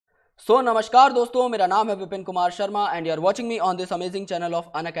नमस्कार दोस्तों, मेरा नाम है Vipin Kumar Sharma and you are watching me on this amazing channel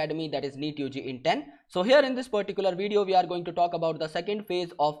of Unacademy, that is NEET UG in 10. So here in this particular video we are going to talk about the second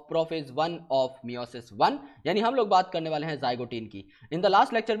phase of prophase 1 of meiosis 1, यानी हम लोग बात करने वाले हैं zygote की. In the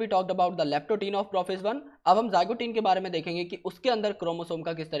last lecture we talked about the leptothene of prophase 1. अब हम zygote के बारे में देखेंगे कि उसके अंदर क्रोमोसोम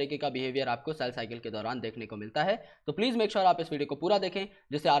का किस तरीके का बिहेवियर आपको सेल साइकिल के दौरान देखने को मिलता है. तो प्लीज मेक श्योर आप इस वीडियो को पूरा देखें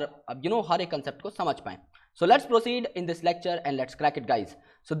जिससे आप हर एक कंसेप्ट को समझ पाएं. So let's proceed in this lecture and let's crack it, guys.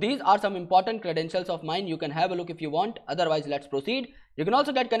 So these are some important credentials of mine. You can have a look if you want. Otherwise, let's proceed. You can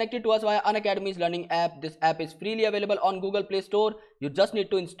also get connected to us via Unacademy's learning app. This app is freely available on Google Play Store. You just need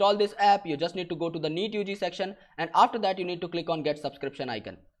to install this app. You just need to go to the NEET UG section, and after that, you need to click on Get Subscription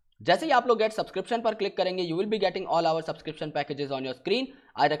icon. जैसे ही आप लोग get subscription पर click करेंगे you will be getting all our subscription packages on your screen.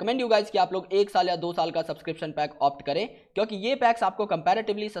 I recommend you guys कि आप लोग 1 साल या 2 साल का सब्सक्रिप्शन पैक ऑप्ट करें क्योंकि ये पैक्स आपको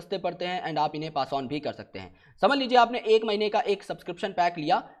कंपैरेटिवली सस्ते पड़ते हैं एंड आप इन्हें पास ऑन भी कर सकते हैं. समझ लीजिए आपने 1 महीने का एक सब्सक्रिप्शन पैक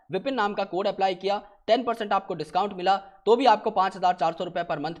लिया, विपिन नाम का कोड अप्लाई किया, 10% आपको डिस्काउंट मिला, तो भी आपको 5,400 रुपए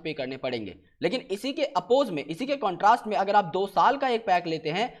पर मंथ पे करने पड़ेंगे. लेकिन इसी के अपोज में, इसी के कॉन्ट्रास्ट में अगर आप 2 साल का एक पैक लेते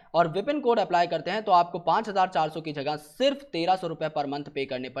हैं और विपिन कोड अप्लाई करते हैं तो आपको 5,400 की जगह सिर्फ 1,300 रुपए पर मंथ पे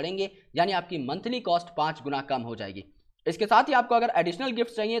करने पड़ेंगे, यानी आपकी मंथली कॉस्ट 5 गुना कम हो जाएगी. इसके साथ ही आपको अगर एडिशनल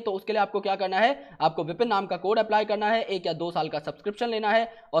गिफ्ट चाहिए तो उसके लिए आपको क्या करना है, आपको विपिन नाम का कोड अप्लाई करना है, 1 या 2 साल का सब्सक्रिप्शन लेना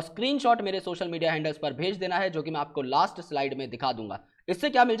है और स्क्रीनशॉट मेरे सोशल मीडिया हैंडल्स पर भेज देना है जो कि मैं आपको लास्ट स्लाइड में दिखा दूंगा. इससे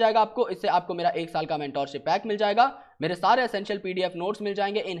क्या मिल जाएगा आपको, इससे आपको मेरा 1 साल का मेंटोरशिप पैक मिल जाएगा, मेरे सारे एसेंशियल पीडीएफ नोट्स मिल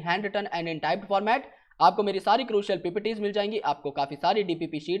जाएंगे in hand written and in typed format, आपको मेरी सारी क्रूशियल पीपीटीज मिल जाएंगी, आपको काफी सारी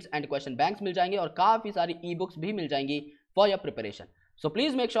DPP sheets and question banks मिल जाएंगे और काफी सारी ई बुक्स भी मिल जाएंगी for your preparation. So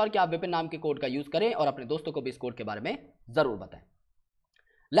please make sure कि आप विपिन नाम के कोड का यूज करें और अपने दोस्तों को भी इस कोड के बारे में जरूर बताएं.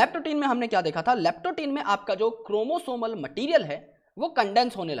 लेप्टोटीन में हमने क्या देखा था, लेप्टोटीन में आपका जो क्रोमोसोमल मटेरियल है वो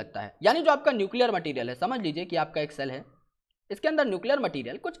कंडेंस होने लगता है, यानी जो आपका न्यूक्लियर मटेरियल है, समझ लीजिए कि आपका एक सेल है, इसके अंदर न्यूक्लियर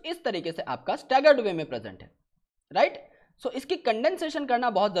मटेरियल कुछ इस तरीके से आपका स्टैगर्ड वे में प्रेजेंट है, राइट. सो इसकी कंडेंसेशन करना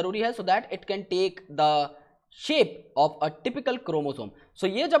बहुत जरूरी है so that it can take the shape of a typical chromosome. सो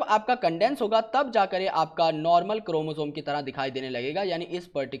ये जब आपका कंडेंस होगा तब जाकर आपका नॉर्मल क्रोमोसोम की तरह दिखाई देने लगेगा, यानी इस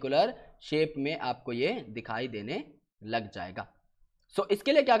पर्टिकुलर शेप में आपको ये दिखाई देने लग जाएगा. सो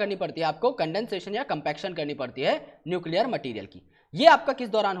इसके लिए क्या करनी पड़ती है, आपको कंडेंसेशन या कंपैक्शन करनी पड़ती है न्यूक्लियर मटेरियल की. ये आपका किस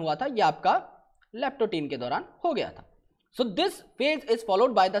दौरान हुआ था, ये आपका लेप्टोटीन के दौरान हो गया था. So this phase is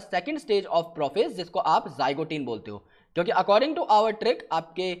followed by the second stage of prophase जिसको आप जाइगोटीन बोलते हो, क्योंकि अकॉर्डिंग टू आवर ट्रिक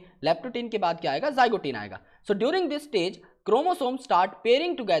आपके लेप्टोटीन के बाद क्या आएगा, जाइगोटीन आएगा. So during this stage chromosomes start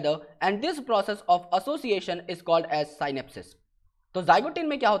pairing together and this process of association is called as synapsis. तो जाइगोटीन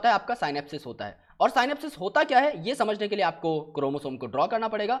में क्या होता है, आपका साइनेप्सिस होता है. और साइनेप्सिस होता क्या है ये समझने के लिए आपको क्रोमोसोम को ड्रॉ करना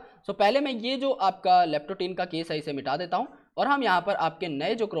पड़ेगा. सो पहले मैं ये जो आपका लेप्टोटीन का केस है इसे मिटा देता हूं और हम यहां पर आपके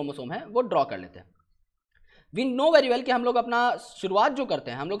नए जो क्रोमोसोम है वो ड्रॉ कर लेते हैं. वी नो वेरी वेल कि हम लोग अपना शुरुआत जो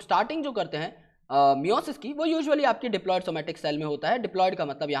करते हैं, हम लोग स्टार्टिंग जो करते हैं मियोसिस की, वो यूजुअली आपकी डिप्लॉयड सोमेटिक सेल में होता है. डिप्लॉयड का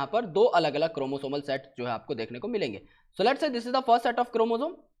मतलब यहाँ पर 2 अलग अलग क्रोमोसोमल सेट जो है आपको देखने को मिलेंगे. So let's say this is the first set of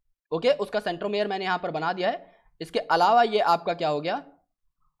chromosome, okay. उसका सेंट्रोमेयर मैंने यहाँ पर बना दिया है. इसके अलावा ये आपका क्या हो गया,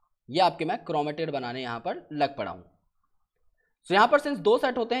 ये आपके मैं क्रोमेटिड बनाने यहाँ पर लग पड़ा हूँ. सो यहाँ पर सिंस 2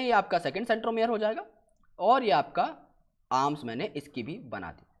 सेट होते हैं, ये आपका सेकेंड सेंट्रोमेयर हो जाएगा और ये आपका आर्म्स मैंने इसकी भी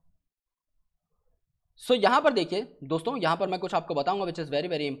बना दी. सो यहां पर देखिए दोस्तों, यहां पर मैं कुछ आपको बताऊंगा which is very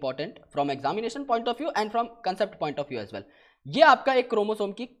very important from examination point of view and from concept point of view as well. ये आपका एक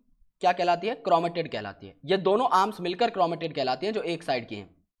क्रोमोसोम की क्या कहलाती है, क्रोमेटिड कहलाती है. ये दोनों आर्म्स मिलकर क्रोमेटिड कहलाती हैं जो एक साइड की हैं,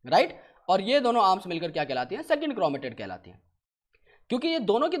 राइट. और ये दोनों आर्म्स मिलकर क्या कहलाती हैं, सेकंड क्रोमेटिड कहलाती हैं. क्योंकि ये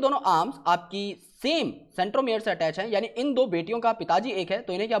दोनों की दोनों आर्म्स आपकी सेम सेंट्रोमेयर से अटैच हैं, यानी इन 2 बेटियों का पिताजी एक है,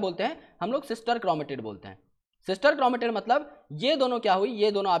 तो इन्हें क्या बोलते हैं हम लोग, सिस्टर क्रोमेटिड बोलते हैं. सिस्टर क्रोमेटिड मतलब ये दोनों क्या हुई, ये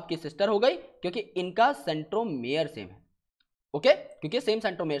दोनों आपकी सिस्टर हो गई क्योंकि इनका सेंट्रोमेयर सेम है, ओके, क्योंकि सेम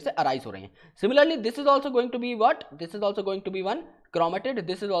सेंट्रोमेयर से अराइज हो रही हैं. Similarly this is also going to be what, this is also going to be one chromatid,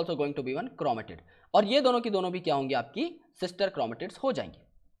 this is also going to be one chromatid, और ये दोनों की दोनों भी क्या होंगी, आपकी सिस्टर क्रोमेटिड्स हो जाएंगी,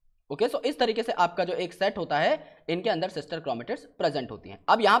 ओके. सो इस तरीके से आपका जो एक सेट होता है इनके अंदर सिस्टर क्रोमेटिड्स प्रेजेंट होती हैं.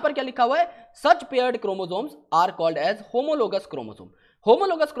 अब यहां पर क्या लिखा हुआ है, सच paired chromosomes are called as homologous chromosome.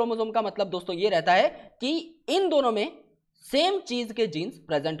 Homologous chromosome का मतलब दोस्तों ये रहता है कि इन दोनों में सेम चीज के जीन्स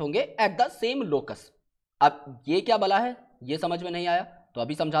प्रेजेंट होंगे एट द सेम लोकस. अब ये क्या बला है, ये समझ में नहीं आया तो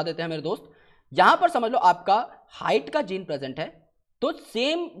अभी समझा देते हैं मेरे दोस्त. यहां पर समझ लो आपका हाइट का जीन प्रेजेंट है तो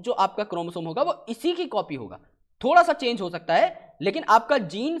सेम जो आपका क्रोमोसोम होगा वो इसी की कॉपी होगा, थोड़ा सा चेंज हो सकता है लेकिन आपका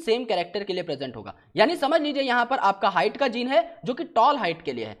जीन सेम कैरेक्टर के लिए प्रेजेंट होगा. यानी समझ लीजिए यहां पर आपका हाइट का जीन है जो कि टॉल हाइट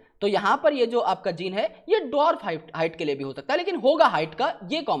के लिए है, तो यहां पर ये जो आपका जीन है ये डॉर्फ हाइट के लिए भी हो सकता है, लेकिन होगा हाइट का,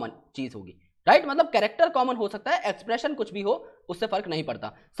 ये कॉमन चीज होगी, राइट. मतलब कैरेक्टर कॉमन हो सकता है, एक्सप्रेशन कुछ भी हो उससे फर्क नहीं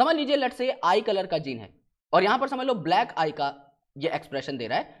पड़ता. समझ लीजिए लेट्स से आई कलर का जीन है और यहां पर समझ लो ब्लैक आई का ये एक्सप्रेशन दे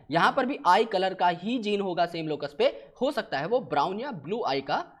रहा है। यहां पर भी आई कलर का ही जीन होगा सेम लोकस पे, हो सकता है वो ब्राउन या ब्लू आई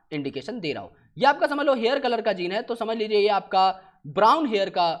का इंडिकेशन दे रहा हो। ये आपका समझ लो हेयर कलर का जीन है, तो समझ लीजिए ये आपका ब्राउन हेयर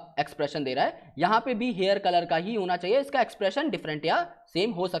का एक्सप्रेशन दे रहा है। यहां पे भी हेयर कलर का ही होना चाहिए, इसका एक्सप्रेशन डिफरेंट या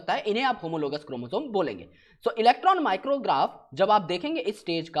सेम हो सकता है, इन्हें आप होमोलोगस क्रोमोसोम बोलेंगे। सो इलेक्ट्रॉन माइक्रोग्राफ जब आप देखेंगे इस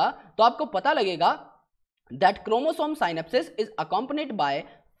स्टेज का, तो आपको पता लगेगा that chromosome synapsis is accompanied by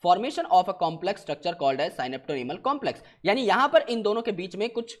formation of a complex structure called as साइनेप्टोनीमल complex. यानी यहां पर इन दोनों के बीच में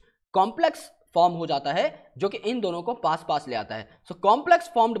कुछ कॉम्प्लेक्स फॉर्म हो जाता है जो कि इन दोनों को पास पास ले आता है। So complex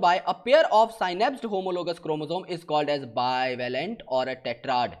formed by a pair of साइनेप्स्ड homologous chromosome is called as bivalent और अ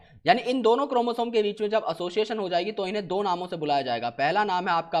टेट्राड। यानी इन दोनों क्रोमोसोम के बीच में जब एसोसिएशन हो जाएगी तो इन्हें दो नामों से बुलाया जाएगा। पहला नाम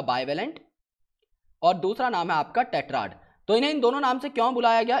है आपका बाइवेलेंट और दूसरा नाम है आपका टेट्राड। तो इन्हें इन दोनों नाम से क्यों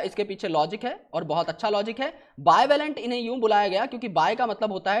बुलाया गया, इसके पीछे लॉजिक है और बहुत अच्छा लॉजिक है। बाइवेलेंट इन्हें यूं बुलाया गया क्योंकि बाय का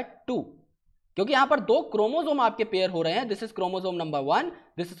मतलब होता है टू, क्योंकि यहां पर दो क्रोमोसोम आपके पेयर हो रहे हैं। This is chromosome number 1,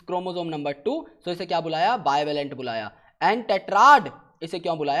 this is chromosome number 2, सो इसे क्या बुलाया, बाइवेलेंट बुलाया। एंड टेट्राड इसे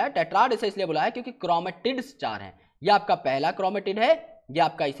क्यों बुलाया, टेट्राड इसे इसलिए बुलाया क्योंकि क्रोमेटिड्स 4 हैं। यह आपका पहला क्रोमेटिड है, यह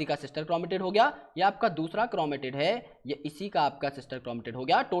आपका इसी का सिस्टर क्रोमेटिड हो गया, यह आपका दूसरा क्रोमेटिड है, यह इसी का आपका सिस्टर क्रोमेटिड हो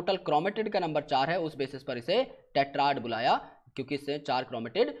गया। टोटल क्रोमेटिड का नंबर 4 है, उस बेसिस पर इसे टेट्राड बुलाया क्योंकि इससे 4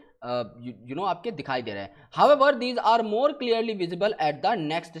 क्रोमेटिड आपके दिखाई दे रहे हैं। However these are more clearly visible at the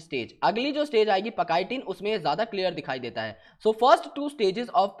next stage. अगली जो स्टेज आएगी पकाइटिन, उसमें ज्यादा क्लियर दिखाई देता है। So first 2 stages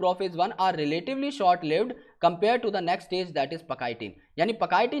of prophase 1 are relatively short lived compare to the next stage that is पकाइटिन। यानी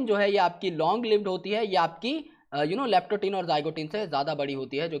पकाइटिन जो है ये आपकी लॉन्ग लिव्ड होती है, ये आपकी लेप्टोटिन और जाइगोटिन से ज्यादा बड़ी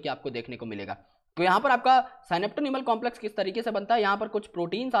होती है, जो कि आपको देखने को मिलेगा। तो यहां पर आपका साइनेप्टोनीमल कॉम्प्लेक्स किस तरीके से बनता है, यहां पर कुछ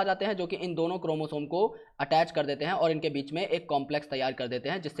प्रोटीन्स आ जाते हैं जो कि इन दोनों क्रोमोसोम को अटैच कर देते हैं और इनके बीच में एक कॉम्प्लेक्स तैयार कर देते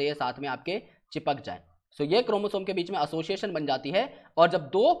हैं जिससे ये साथ में आपके चिपक जाए। सो ये क्रोमोसोम के बीच में एसोसिएशन बन जाती है और जब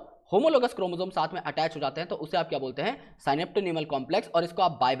दो होमोलोगस क्रोमोसोम साथ में अटैच हो जाते हैं तो उसे आप क्या बोलते हैं, साइनेप्टोनीमल कॉम्प्लेक्स। और इसको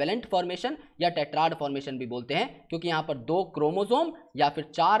आप बाइवेलेंट फॉर्मेशन या टेट्राड फॉर्मेशन भी बोलते हैं क्योंकि यहां पर 2 क्रोमोसोम या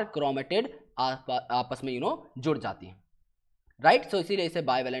फिर 4 क्रोमेटिड आपस में जुड़ जाती हैं, राइट। सो इसीलिए इसे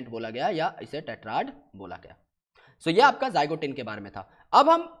बाइवेलेंट बोला गया या इसे टेट्राड बोला गया। सो ये आपका जाइगोटिन के बारे में था। अब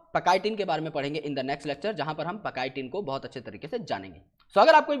हम पकाइटिन के बारे में पढ़ेंगे इन द नेक्स्ट लेक्चर, जहां पर हम पकाइटिन को बहुत अच्छे तरीके से जानेंगे। सो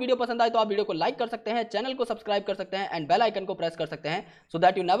अगर आपको वीडियो पसंद आए तो आप वीडियो को लाइक कर सकते हैं, चैनल को सब्सक्राइब कर सकते हैं एंड बेल आइकन को प्रेस कर सकते हैं so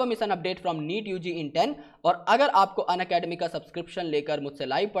that you never miss an update from NEET UG इन 10। और अगर आपको अनअकैडमी का सब्सक्रिप्शन लेकर मुझसे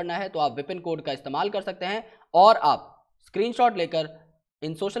लाइव पढ़ना है तो आप विपिन कोड का इस्तेमाल कर सकते हैं और आप स्क्रीनशॉट लेकर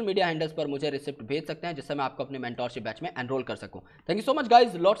इन सोशल मीडिया हैंडल्स पर मुझे रिसिप्ट भेज सकते हैं जिससे मैं आपको अपने मेंटोरशिप बैच में एनरोल कर सकूं। Thank you so much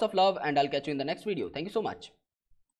guys, lots of love and I will catch you in the next video. Thank you so much.